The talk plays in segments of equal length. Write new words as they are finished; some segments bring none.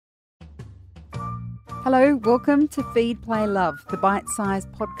Hello, welcome to Feed, Play, Love, the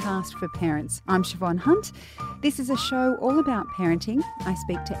bite-sized podcast for parents. I'm Siobhan Hunt. This is a show all about parenting. I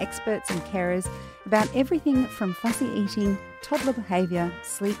speak to experts and carers about everything from fussy eating, toddler behaviour,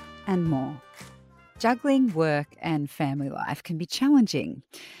 sleep and more. Juggling work and family life can be challenging.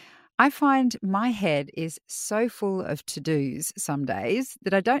 I find my head is so full of to-dos some days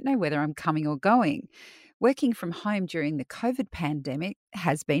that I don't know whether I'm coming or going. Working from home during the COVID pandemic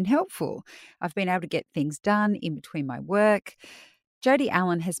has been helpful. I've been able to get things done in between my work. Jody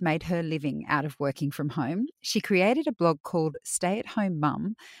Allen has made her living out of working from home. She created a blog called Stay at Home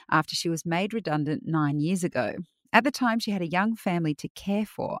Mum after she was made redundant 9 years ago. At the time, she had a young family to care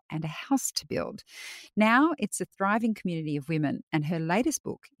for and a house to build. Now it's a thriving community of women, and her latest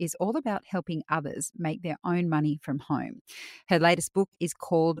book is all about helping others make their own money from home. Her latest book is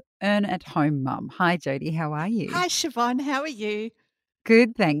called Earn at Home Mum. Hi, Jody. How are you? Hi, Siobhan. How are you?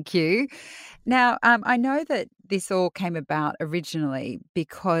 Good, thank you. Now, I know that this all came about originally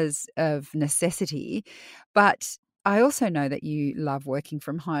because of necessity, but I also know that you love working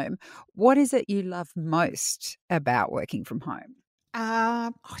from home. What is it you love most about working from home?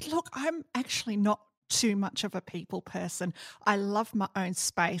 Look, I'm actually not too much of a people person. I love my own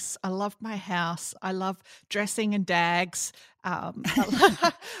space. I love my house. I love dressing and dags. I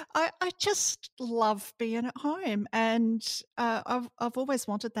just love being at home, and I've always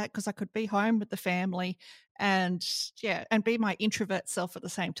wanted that because I could be home with the family, and and be my introvert self at the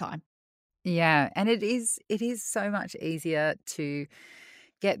same time. Yeah, and it is so much easier to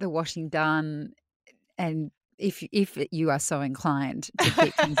get the washing done, and if you are so inclined to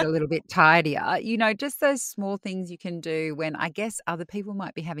keep things a little bit tidier, just those small things you can do when I guess other people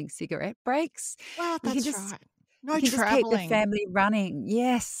might be having cigarette breaks. Well, You can that's just right. you No can just keep the traveling. family running.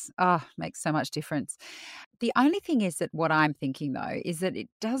 Yes. Oh, makes so much difference. The only thing is that what I'm thinking though is that it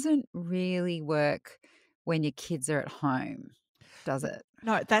doesn't really work when your kids are at home, does it?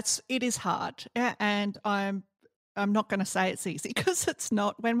 No, it is hard, and I'm not gonna say it's easy because it's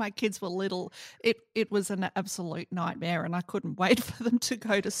not. When my kids were little, it was an absolute nightmare, and I couldn't wait for them to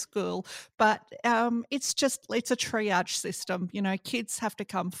go to school. But, it's a triage system, kids have to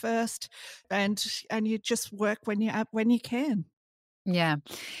come first, and you just work when you can. Yeah.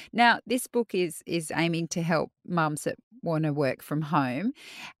 Now, this book is aiming to help mums that want to work from home.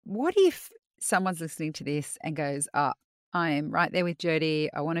 What if someone's listening to this and goes, "Oh, I am right there with Jody.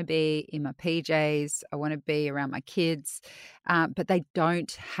 I want to be in my PJs. I want to be around my kids," but they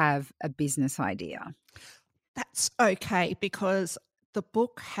don't have a business idea. That's okay because the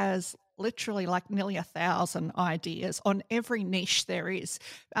book has literally like nearly 1,000 ideas on every niche there is.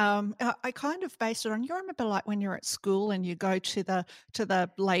 I kind of based it on, you remember like when you're at school and you go to the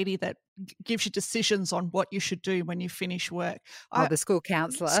lady that gives you decisions on what you should do when you finish work. Oh, I the school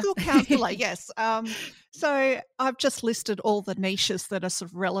counselor. School counselor, yes. So I've just listed all the niches that are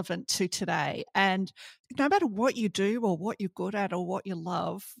sort of relevant to today. And no matter what you do or what you're good at or what you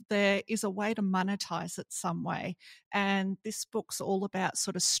love, there is a way to monetize it some way. And this book's all about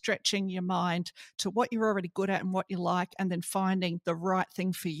sort of stretching your mind to what you're already good at and what you like, and then finding the right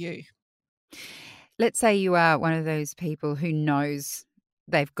thing for you. Let's say you are one of those people who knows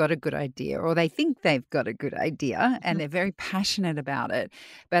they've got a good idea or they think they've got a good idea and Mhm. they're very passionate about it,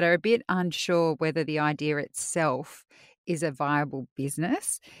 but are a bit unsure whether the idea itself is a viable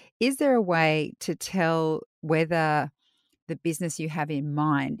business. Is there a way to tell whether the business you have in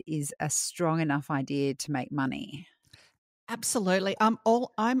mind is a strong enough idea to make money? Absolutely. I'm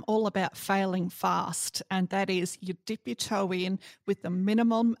all about failing fast, and that is you dip your toe in with the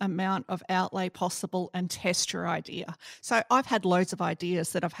minimum amount of outlay possible and test your idea. So I've had loads of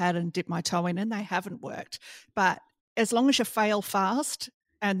ideas that I've had and dipped my toe in and they haven't worked. But as long as you fail fast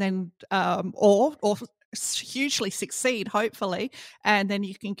and then or hugely succeed, hopefully, and then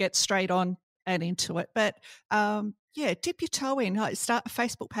you can get straight on and into it. But dip your toe in. Like start a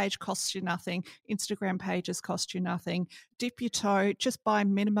Facebook page costs you nothing. Instagram pages cost you nothing. Dip your toe, just buy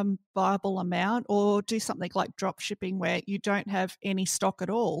minimum viable amount, or do something like drop shipping where you don't have any stock at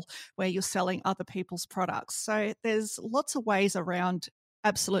all, where you're selling other people's products. So there's lots of ways around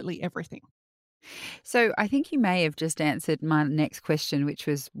absolutely everything. So I think you may have just answered my next question, which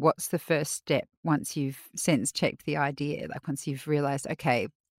was what's the first step once you've sense checked the idea? Like once you've realized, okay,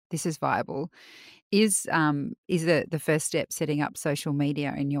 this is viable. Is the first step setting up social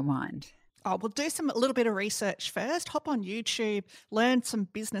media in your mind? Oh, we'll do a little bit of research first. Hop on YouTube, learn some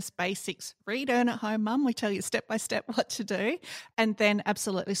business basics. Read Earn at Home Mum. We tell you step by step what to do. And then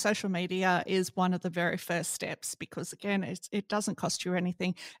absolutely social media is one of the very first steps because again, it doesn't cost you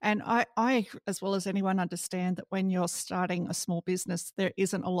anything. And I, as well as anyone, understand that when you're starting a small business, there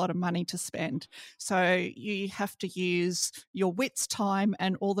isn't a lot of money to spend. So you have to use your wits, time,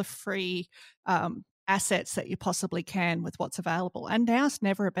 and all the free assets that you possibly can with what's available. And now's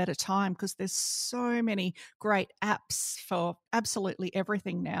never a better time because there's so many great apps for absolutely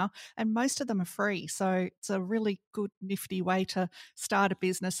everything now, and most of them are free. So it's a really good, nifty way to start a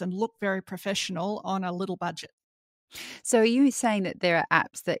business and look very professional on a little budget. So are you saying that there are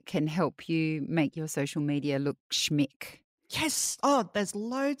apps that can help you make your social media look schmick? Yes. Oh, there's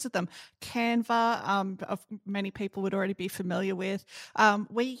loads of them. Canva, many people would already be familiar with.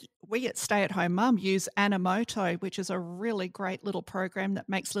 We at Stay at Home Mum use Animoto, which is a really great little program that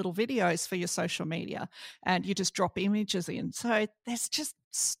makes little videos for your social media, and you just drop images in. So there's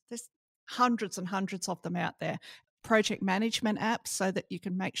hundreds and hundreds of them out there. Project management apps so that you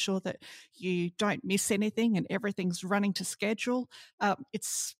can make sure that you don't miss anything and everything's running to schedule.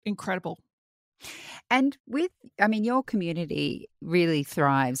 It's incredible. And your community really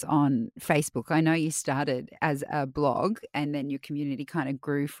thrives on Facebook. I know you started as a blog and then your community kind of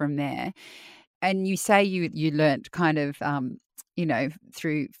grew from there. And you say you learnt kind of,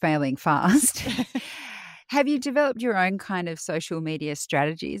 through failing fast. Have you developed your own kind of social media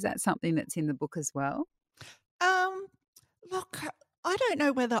strategy? Is that something that's in the book as well? Um, Look, I don't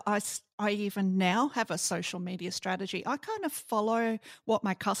know whether I even now have a social media strategy. I kind of follow what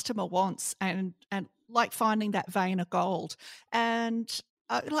my customer wants and like finding that vein of gold. And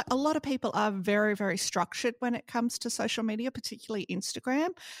like a lot of people are very, very structured when it comes to social media, particularly Instagram.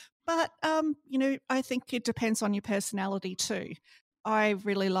 But I think it depends on your personality too. I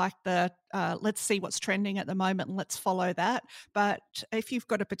really like the let's see what's trending at the moment and let's follow that. But if you've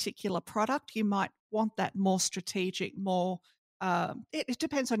got a particular product, you might want that more strategic, more it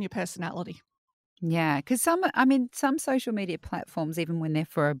depends on your personality. Yeah, because some social media platforms, even when they're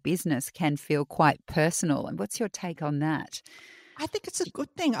for a business, can feel quite personal. And what's your take on that? I think it's a good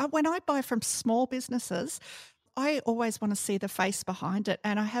thing. When I buy from small businesses, I always want to see the face behind it.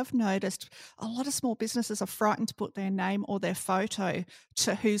 And I have noticed a lot of small businesses are frightened to put their name or their photo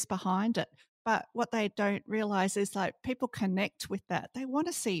to who's behind it. But what they don't realize is like people connect with that. They want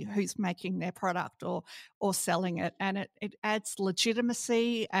to see who's making their product or selling it. And it adds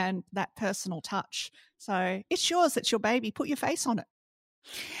legitimacy and that personal touch. So it's yours, it's your baby. Put your face on it.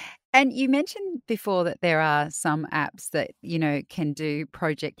 And you mentioned before that there are some apps that, can do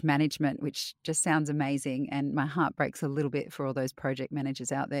project management, which just sounds amazing. And my heart breaks a little bit for all those project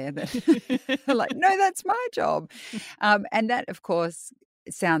managers out there that are like, no, that's my job. And that, of course,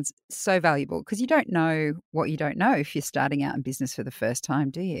 sounds so valuable because you don't know what you don't know if you're starting out in business for the first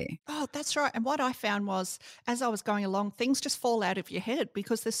time, do you? Oh, that's right. And what I found was as I was going along, things just fall out of your head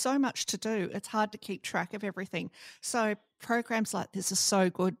because there's so much to do. It's hard to keep track of everything. So programs like this are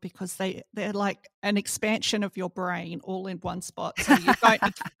so good because they're like an expansion of your brain all in one spot. So you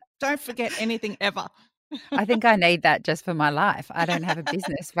don't forget anything ever. I think I need that just for my life. I don't have a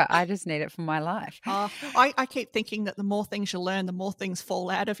business, but I just need it for my life. I keep thinking that the more things you learn, the more things fall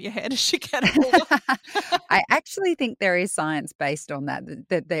out of your head as you get older. I actually think there is science based on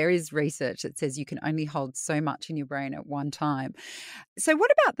that there is research that says you can only hold so much in your brain at one time. So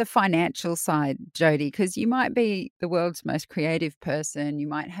what about the financial side, Jody? Because you might be the world's most creative person. You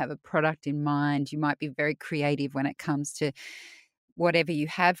might have a product in mind. You might be very creative when it comes to whatever you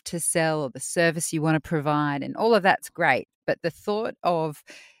have to sell or the service you want to provide, and all of that's great. But the thought of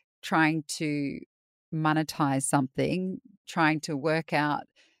trying to monetize something, trying to work out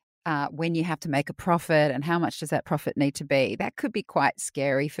when you have to make a profit and how much does that profit need to be, that could be quite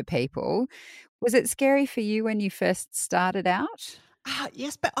scary for people. Was it scary for you when you first started out?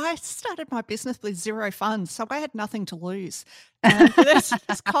 Yes, but I started my business with zero funds, so I had nothing to lose. And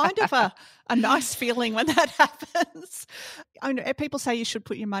it's kind of a nice feeling when that happens. I know people say you should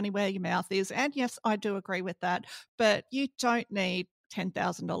put your money where your mouth is. And yes, I do agree with that. But you don't need $10,000,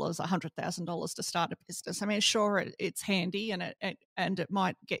 $100,000 to start a business. I mean, sure, it's handy and it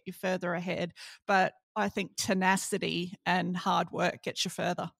might get you further ahead. But I think tenacity and hard work gets you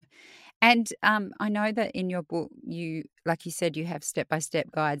further. And I know that in your book, like you said, you have step-by-step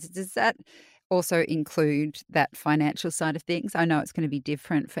guides. Does that also include that financial side of things? I know it's going to be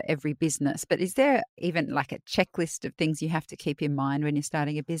different for every business, but is there even like a checklist of things you have to keep in mind when you're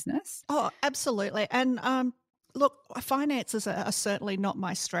starting a business? Oh, absolutely. And Look, finances are certainly not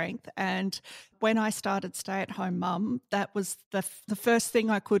my strength. And when I started Stay at Home Mum, that was the first thing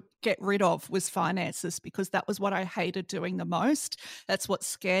I could get rid of was finances, because that was what I hated doing the most. That's what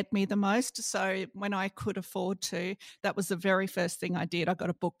scared me the most. So when I could afford to, that was the very first thing I did. I got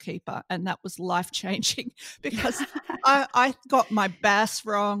a bookkeeper, and that was life changing because I got my BAS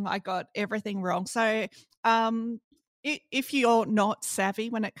wrong. I got everything wrong. So, if you're not savvy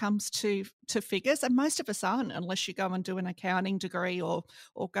when it comes to figures, and most of us aren't unless you go and do an accounting degree or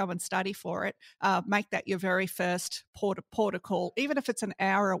go and study for it, make that your very first port of call. Even if it's an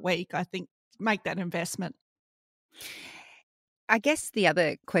hour a week, I think make that investment. I guess the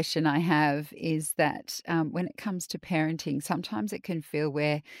other question I have is that when it comes to parenting, sometimes it can feel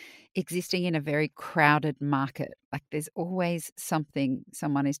we're existing in a very crowded market. Like there's always something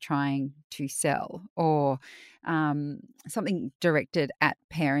someone is trying to sell, or something directed at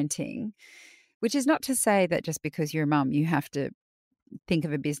parenting, which is not to say that just because you're a mum, you have to think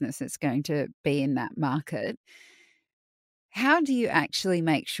of a business that's going to be in that market. How do you actually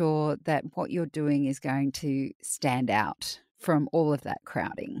make sure that what you're doing is going to stand out from all of that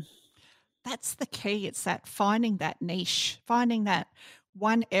crowding? That's the key. It's that finding that niche, finding that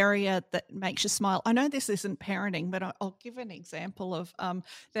one area that makes you smile. I know this isn't parenting, but I'll give an example of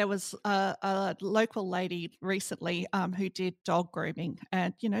there was a local lady recently who did dog grooming,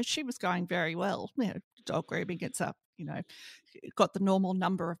 and she was going very well. Dog grooming, it's up. Got the normal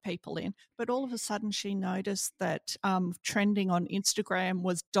number of people in, but all of a sudden she noticed that trending on Instagram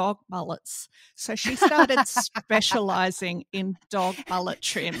was dog mullets. So she started specializing in dog mullet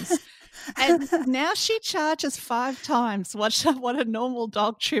trims. And now she charges 5 times what a normal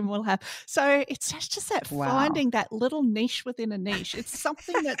dog trim will have. So it's just that Wow. finding that little niche within a niche. It's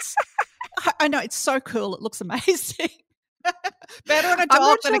something that's I know, it's so cool. It looks amazing. Better on a I'm dog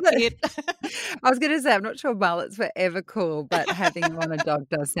not than a sure that kid. I was going to say, I'm not sure mullets were ever cool, but having them on a dog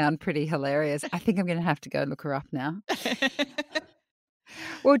does sound pretty hilarious. I think I'm going to have to go look her up now.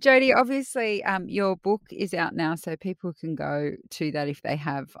 Well, Jody, obviously, your book is out now, so people can go to that if they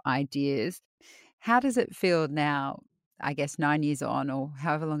have ideas. How does it feel now, I guess 9 years on, or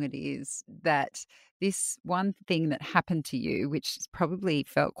however long it is, that this one thing that happened to you, which probably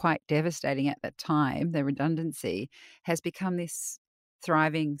felt quite devastating at that time, the redundancy, has become this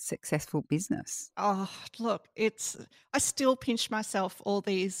thriving, successful business? Oh, look, I still pinch myself all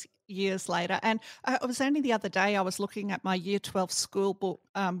these years later. And it was only the other day I was looking at my year 12 school book,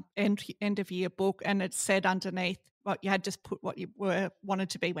 end of year book, and it said underneath what you had just put what you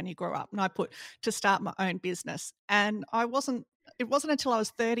wanted to be when you grew up. And I put to start my own business. And it wasn't until I was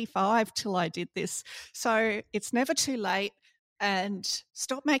 35 till I did this. So it's never too late, and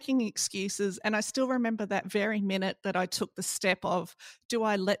stop making excuses. And I still remember that very minute that I took the step of, do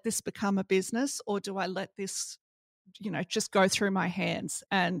I let this become a business, or do I let this, just go through my hands?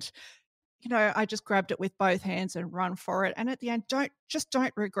 And, I just grabbed it with both hands and run for it. And at the end, don't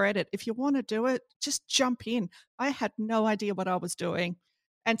regret it. If you want to do it, just jump in. I had no idea what I was doing.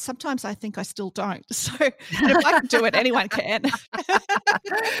 And sometimes I think I still don't. So, but if I can do it, anyone can.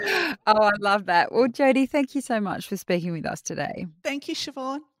 Oh, I love that. Well, Jody, thank you so much for speaking with us today. Thank you,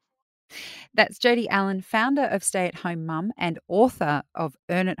 Siobhan. That's Jody Allen, founder of Stay at Home Mum and author of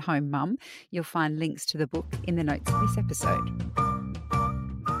Earn at Home Mum. You'll find links to the book in the notes of this episode.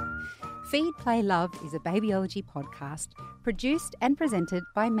 Feed, Play, Love is a babyology podcast produced and presented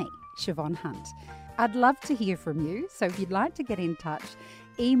by me, Siobhan Hunt. I'd love to hear from you, so if you'd like to get in touch,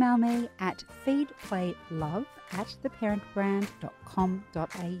 email me at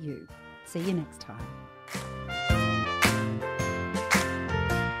feedplaylove@theparentbrand.com.au. See you next time.